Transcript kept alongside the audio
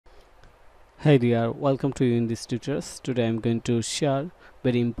Hi dear, welcome to you in this tutorials. Today I'm going to share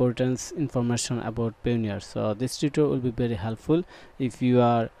very important information about Payoneer. So this tutorial will be very helpful if you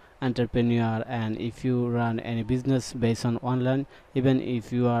are entrepreneur and if you run any business based on online. Even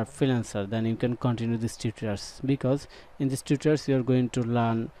if you are freelancer, then you can continue this tutorials, because in this tutorials you are going to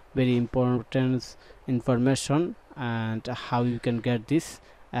learn very important information and how you can get this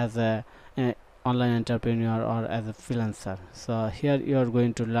as a online entrepreneur or as a freelancer. So here you are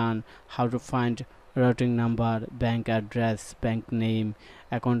going to learn how to find routing number, bank address, bank name,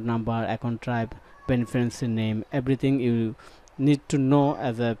 account number, account type, beneficiary name, everything you need to know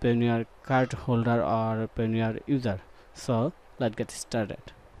as a Payoneer card holder or Payoneer user. So let's get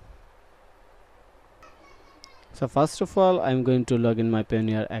started. So first of all, I'm going to log in my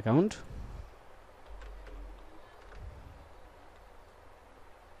Payoneer account.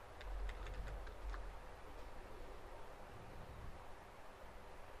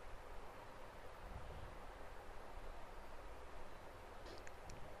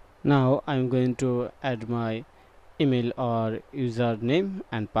 Now I'm going to add my email or username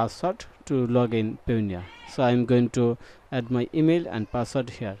and password to log in Payoneer. So I'm going to add my email and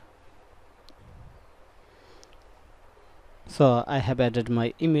password here. So I have added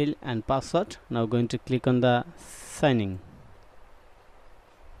my email and password. Now going to click on the signing.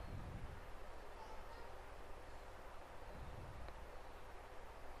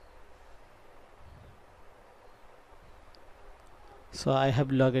 So I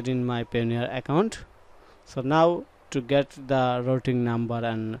have logged in my Payoneer account. So now to get the routing number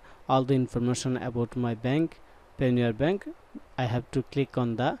and all the information about my bank, Payoneer bank, I have to click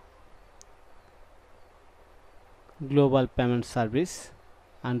on the global payment service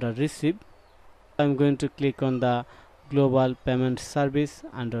under receive. I'm going to click on the global payment service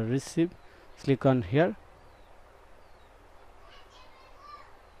under receive. Click on here.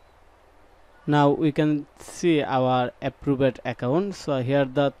 Now we can see our approved account. So here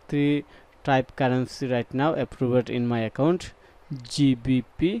the three type currency right now approved in my account: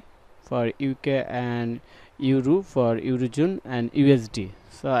 GBP for UK and Euro for Eurozone and USD.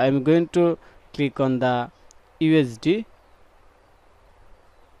 So I'm going to click on the USD.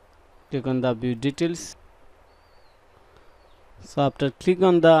 Click on the view details. So after click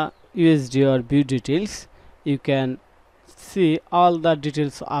on the USD or view details, you can see all the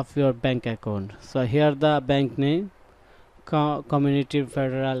details of your bank account. So here the bank name, Community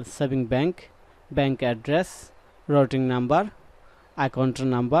Federal Saving Bank, bank address, routing number, account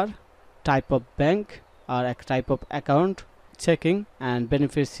number, type of bank or type of account, checking, and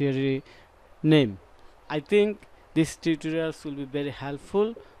beneficiary name. I think this tutorials will be very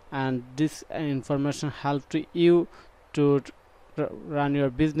helpful, and this information help to you to run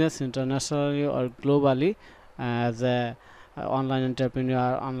your business internationally or globally as a online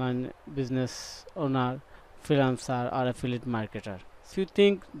entrepreneur, online business owner, freelancer, or affiliate marketer. If you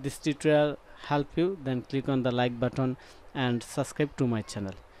think this tutorial help you, then click on the like button and subscribe to my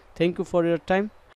channel. Thank you for your time.